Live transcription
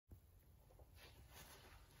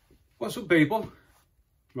What's up, people?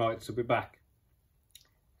 Right, so we're back.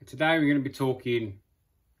 Today we're going to be talking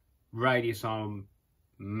radius arm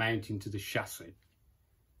mounting to the chassis.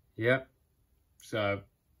 Yeah, so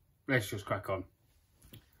let's just crack on.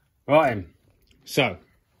 Right then, so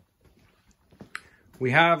we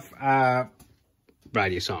have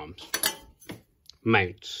radius arms,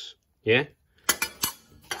 mounts, yeah?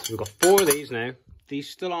 So we've got 4 of these now. These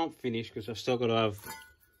still aren't finished because I've still got to have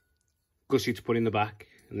gusset to put in the back,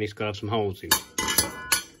 and this got to have some holes in it.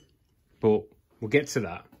 But we'll get to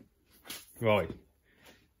that. Right.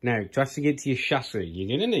 Now, to actually get to your chassis, you're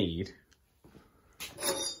going to need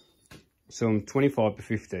some 25 by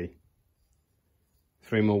 50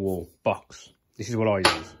 3mm wall box. This is what I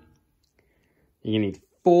use. You need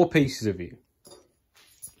 4 pieces of it.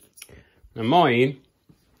 Now mine,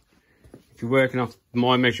 if you're working off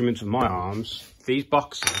my measurements of my arms, these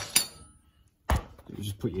boxes, let me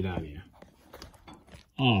just put you down here,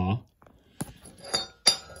 are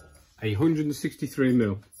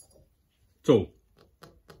 163mm tall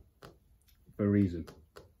for a reason.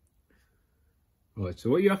 Right,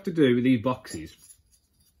 so what you have to do with these boxes,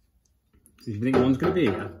 if you think one's going to be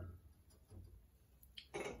here,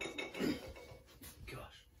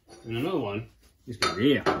 gosh, and another one is going to be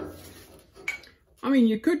here. I mean,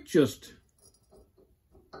 you could just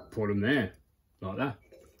put them there, like that,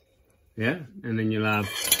 yeah, and then you'll have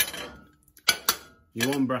your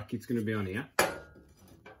one bracket's going to be on here,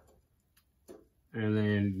 and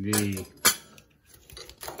then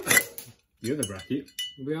the other bracket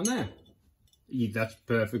will be on there. That's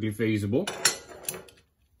perfectly feasible.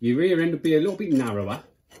 Your rear end will be a little bit narrower,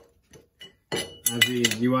 as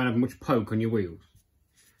in you won't have much poke on your wheels.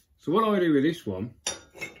 So what I do with this one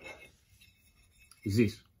is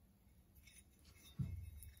this.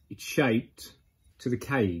 It's shaped to the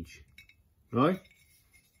cage, right?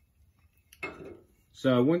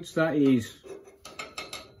 So once that is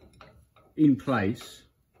in place,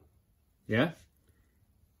 yeah,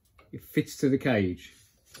 it fits to the cage.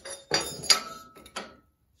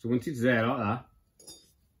 So once it's there like that,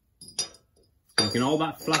 you can hold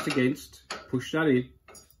that flat against, push that in,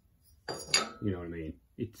 you know what I mean?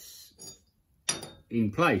 It's in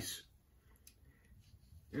place.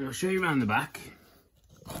 And I'll show you around the back.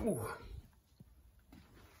 Ooh.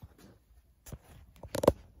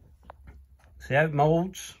 See how it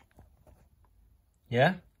moulds?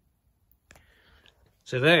 Yeah?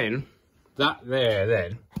 So then, that there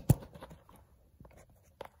then,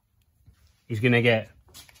 is going to get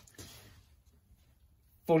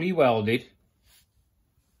fully welded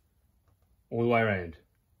all the way around,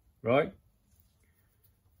 right?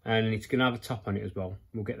 And it's going to have a top on it as well.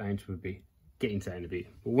 We'll get that into a bit, get into that in a bit.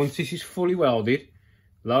 But once this is fully welded,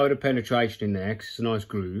 load of penetration in there because it's a nice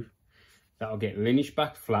groove, that'll get lineaged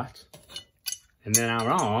back flat, and then our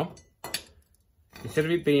arm, instead of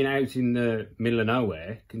it being out in the middle of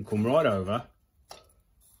nowhere, can come right over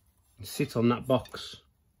and sit on that box,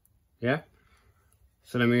 yeah?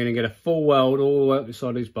 So then we're going to get a full weld all the way up the side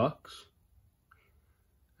of this box,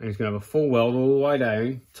 and it's going to have a full weld all the way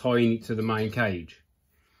down, tying it to the main cage.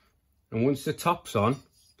 And once the top's on,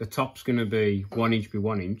 the top's going to be 1 inch by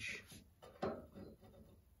 1 inch.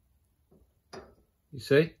 You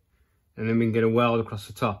see? And then we can get a weld across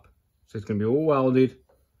the top. So it's going to be all welded,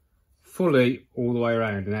 fully, all the way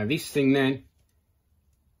around. Now this thing then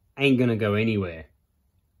ain't going to go anywhere.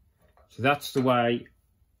 So that's the way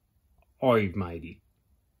I've made it.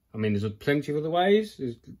 I mean, there's plenty of other ways.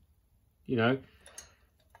 There's, you know,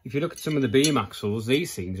 if you look at some of the beam axles,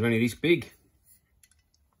 these things are only this big.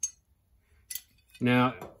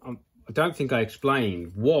 Now, I don't think I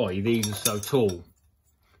explained why these are so tall.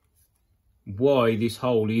 Why this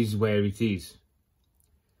hole is where it is.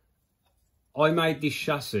 I made this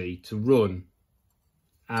chassis to run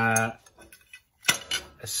a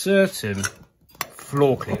certain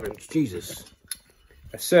floor clearance, Jesus,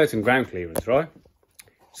 a certain ground clearance, right?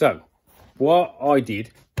 So, what I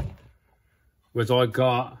did was I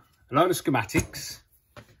got a load of schematics,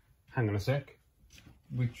 hang on a sec,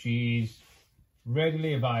 which is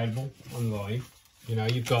readily available online. You know,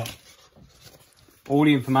 you've got all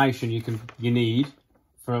the information you need,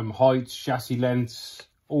 from heights, chassis lengths,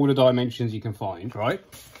 all the dimensions you can find, right?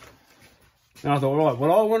 And I thought, right,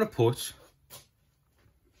 well, I want to put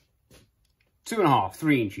 2.5,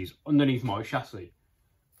 3 inches underneath my chassis.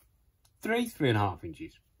 3.5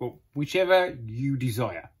 inches, but whichever you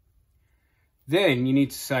desire. Then you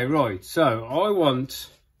need to say, right, so I want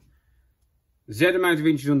Z amount of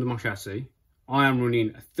inches under my chassis. I am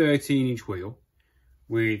running a 13-inch wheel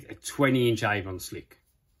with a 20-inch Avon slick,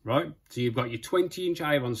 right? So you've got your 20-inch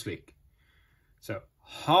Avon slick. So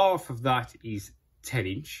half of that is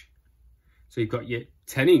 10-inch, So you've got your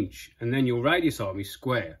 10 inch, and then your radius arm is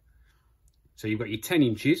square. So you've got your 10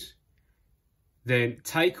 inches, then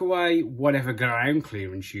take away whatever ground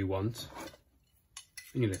clearance you want,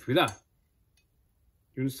 and you're left with that.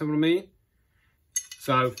 You understand what I mean?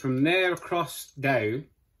 So from there across down,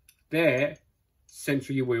 there,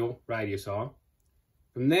 centre of your wheel, radius arm.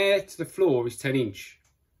 From there to the floor is 10 inch.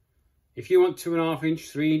 If you want 2.5 inch,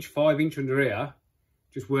 3 inch, 5 inch under here,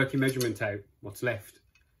 just work your measurement out, what's left.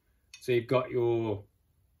 So you've got your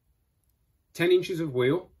 10 inches of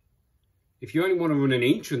wheel. If you only want to run an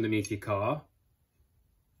inch underneath your car,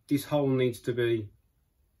 this hole needs to be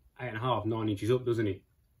 8.5, 9 inches up, doesn't it?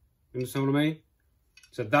 You understand what I mean?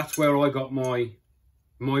 So that's where I got my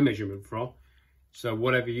measurement from. So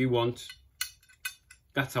whatever you want,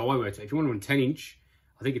 that's how I work it. If you want to run 10 inch,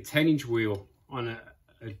 I think a 10 inch wheel on a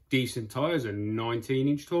decent tyre is a 19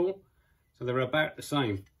 inch tall. So they're about the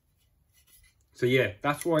same. So yeah,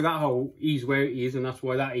 that's why that hole is where it is, and that's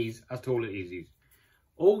why that is as tall as it is.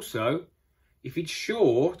 Also, if it's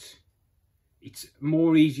short, it's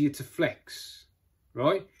more easier to flex,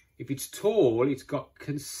 right? If it's tall, it's got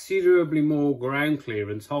considerably more ground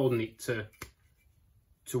clearance holding it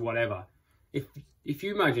to whatever. If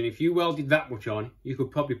you imagine, if you welded that much on, you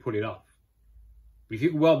could probably pull it off. But if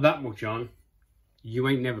you weld that much on, you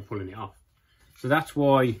ain't never pulling it off. So that's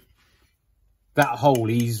why that hole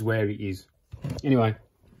is where it is. Anyway,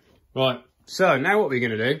 right, so now what we're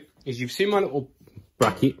going to do is, you've seen my little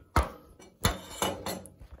bracket.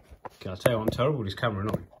 Okay, I'll tell you what, I'm terrible with this camera,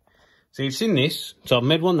 not. So you've seen this. So I've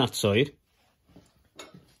made one that side,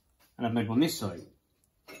 and I've made one this side.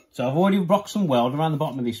 So I've already rocked some weld around the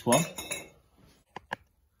bottom of this one.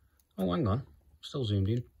 Oh, hang on, still zoomed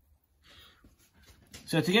in.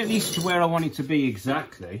 So to get this to where I want it to be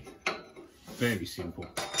exactly, very simple.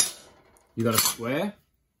 You've got a square.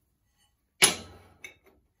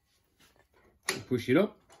 Push it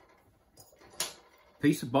up.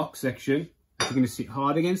 Piece of box section. You're going to sit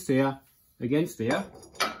hard against here,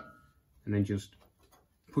 and then just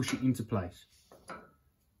push it into place.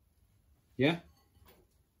 Yeah?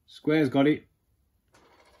 Square's got it.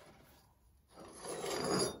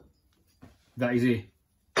 That is it.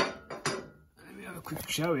 Let me have a quick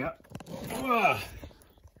show you. I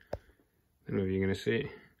don't know if you're going to see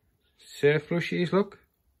it. See how flush it is, look.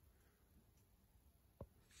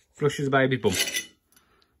 Flush as a baby bum.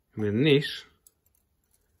 And then this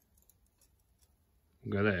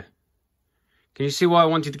will go there. Can you see why I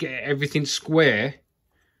wanted to get everything square?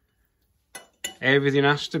 Everything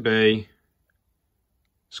has to be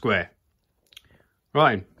square.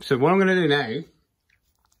 Right, so what I'm going to do now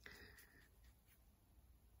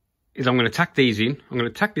is I'm going to tack these in. I'm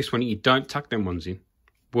going to tack this one. You don't tack them ones in.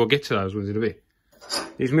 We'll get to those ones in a bit.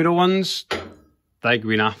 These middle ones, they go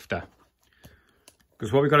in after.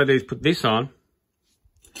 Because what we've got to do is put this on,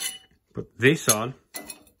 put this on,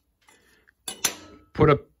 put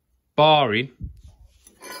a bar in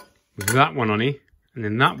with that one on it, and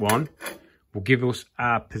then that one will give us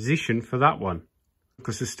our position for that one.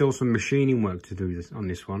 Because there's still some machining work to do on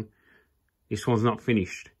this one. This one's not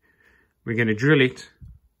finished. We're going to drill it,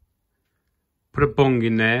 put a bung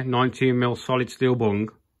in there, 19mm solid steel bung.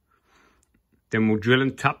 Then we'll drill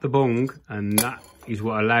and tap the bung, and that is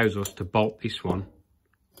what allows us to bolt this one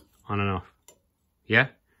on and off. Yeah?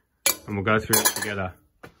 And we'll go through it together.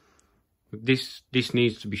 But this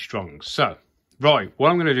needs to be strong. So, right, what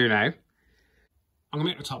I'm going to do now, I'm going to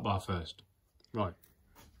make the top bar first. Right.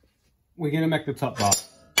 We're going to make the top bar.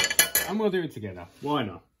 And we'll do it together. Why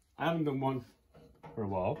not? I haven't done one for a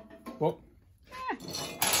while. But,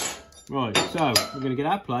 right, so we're going to get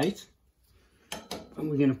our plate. And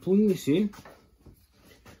we're going to plug this in.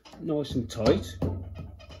 Nice and tight.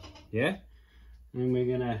 Yeah? And we're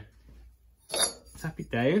going to tap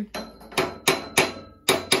it down.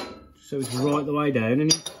 So it's right the way down,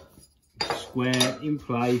 and it's square in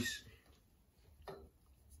place.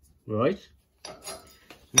 Right? So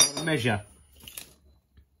we're going to measure.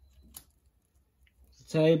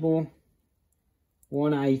 The table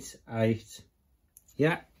 188.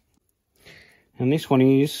 Yeah. And this one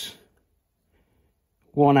is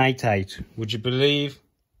 188. Would you believe?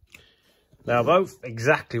 They're both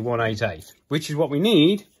exactly 188, which is what we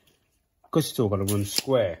need, because it's still got to run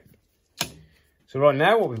square. So right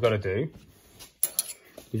now what we've got to do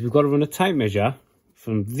is we've got to run a tape measure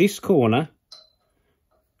from this corner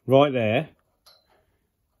right there.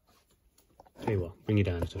 Tell you what, bring it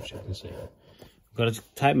down a touch, I can see. We've got a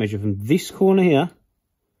tape measure from this corner here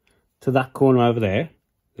to that corner over there,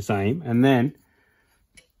 the same, and then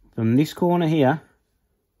from this corner here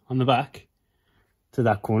on the back to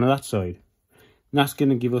that corner that side. And that's going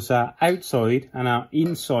to give us our outside and our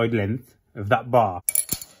inside length of that bar.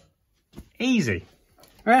 Easy.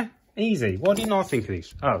 Eh? Easy. Why didn't I think of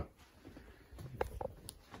this? Oh.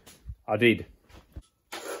 I did.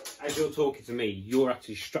 As you're talking to me, you're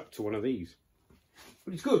actually strapped to one of these.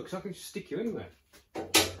 But it's good because I can just stick you anywhere.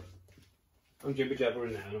 I'm jibber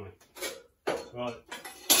jabbering now, aren't I? Right.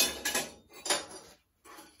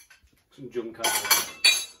 Some junk out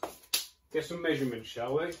there. Get some measurements,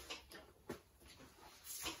 shall we? As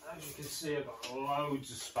you can see, I've got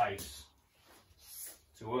loads of space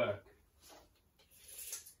to work.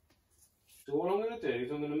 So what I'm going to do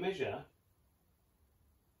is I'm going to measure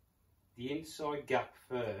the inside gap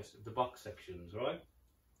first of the box sections, right?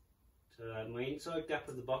 So my inside gap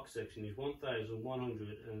of the box section is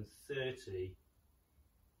 1,133.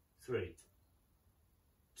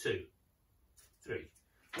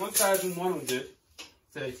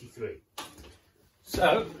 1,133.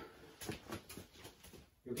 So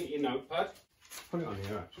you'll get your notepad. Put it on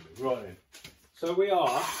here actually. Right then. So we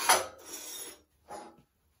are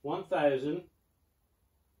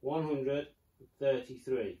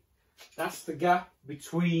 1,133. That's the gap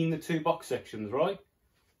between the two box sections, right?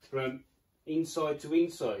 From inside to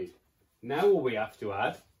inside. Now all we have to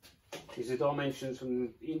add is the dimensions from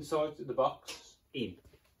the inside to the box in.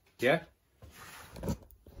 Yeah?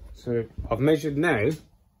 So I've measured now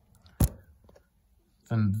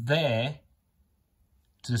from there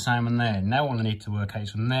to the same one there. Now all I need to work out is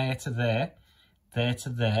from there to there, there to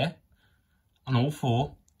there, on all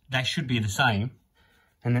four. They should be the same.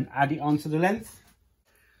 And then add it onto the length.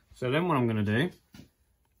 So then what I'm going to do,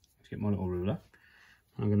 let's get my little ruler.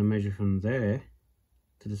 I'm going to measure from there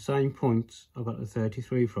to the same point I got the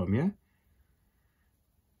 33 from, yeah?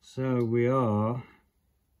 So we are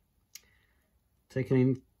taking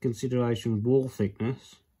in consideration wall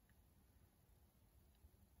thickness,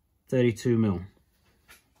 32 mil.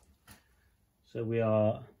 So we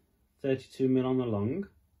are 32 mil on the long,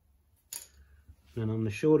 and on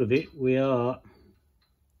the short of it we are,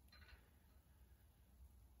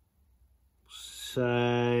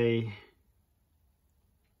 say,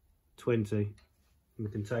 20. We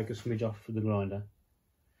can take a smidge off for the grinder.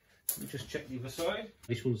 Let me just check the other side.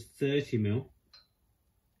 This one's 30 mil,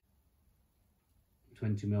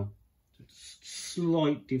 20 mil. So it's a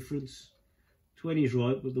slight difference. 20 is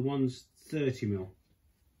right, but the one's 30 mil.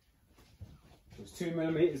 So it's 2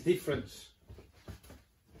 millimeters difference.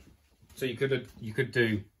 So you could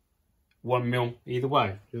do 1 mil either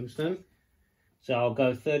way. Do you understand? So I'll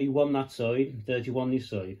go 31 that side and 31 this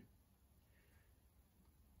side.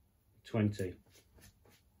 20.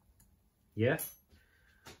 Yeah?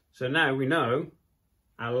 So now we know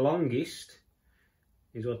our longest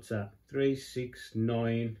is, what's that?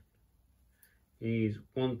 369 is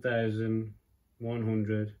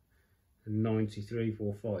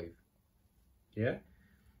 1,193.45. Yeah?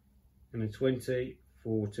 And a 20,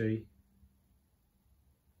 40.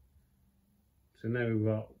 So now we've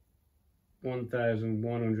got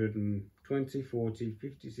 1,120, 40,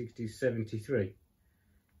 50, 60, 73.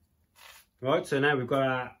 Right, so now we've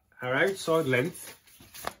got our outside length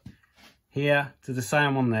here to the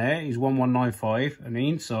same one there is 1195, and the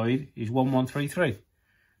inside is 1133.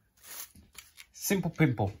 Simple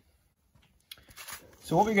pimple.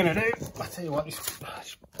 So what we're going to do, I'll tell you what, this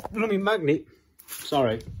bloody magnet,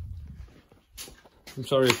 sorry. I'm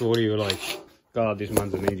sorry for all you were like, God, this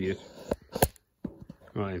man's an idiot.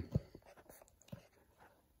 Right.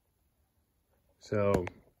 So,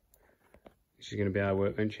 this is going to be our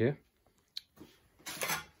workbench here.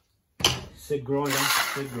 Sig grinder,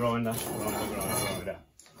 grinder.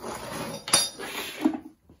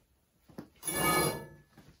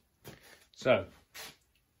 So,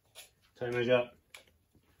 tape measure,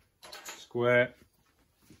 square.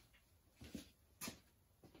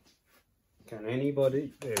 Can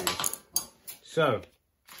anybody do? So,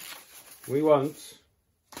 we want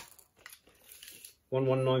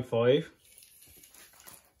 1195.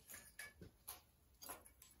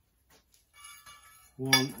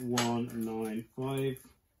 1195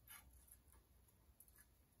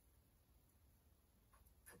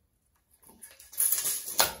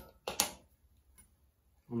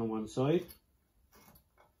 on the one side,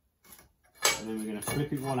 and then we're going to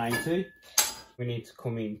flip it 180. We need to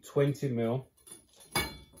come in 20 mil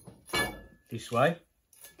this way.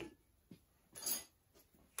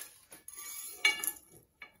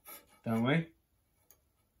 Don't we?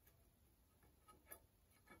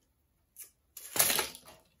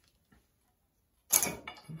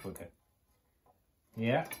 Okay.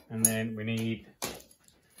 Yeah, and then we need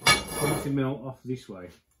 20 mil off this way.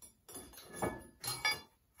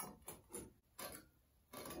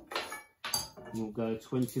 We'll go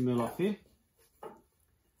 20 mil off here.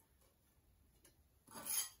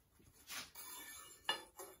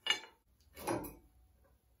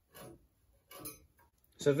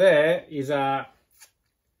 So there is our,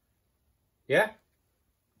 yeah.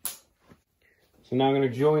 So now I'm going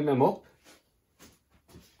to join them up.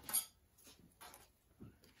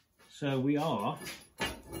 So we are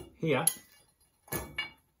here.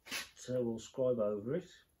 So we'll scribe over it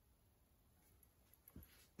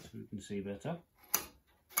so we can see better.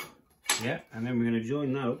 Yeah, and then we're going to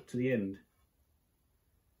join that up to the end.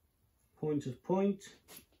 Point of point,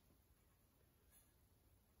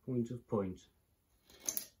 point of point.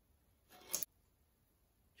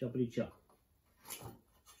 Choppity chop.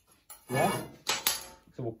 Yeah,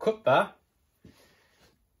 so we'll cut that,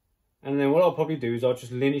 and then what I'll probably do is I'll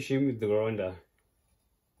just lineage in with the grinder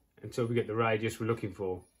until we get the radius we're looking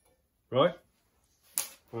for. Right?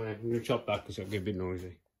 Alright, I'm going to chop that because it'll get a bit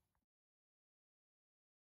noisy.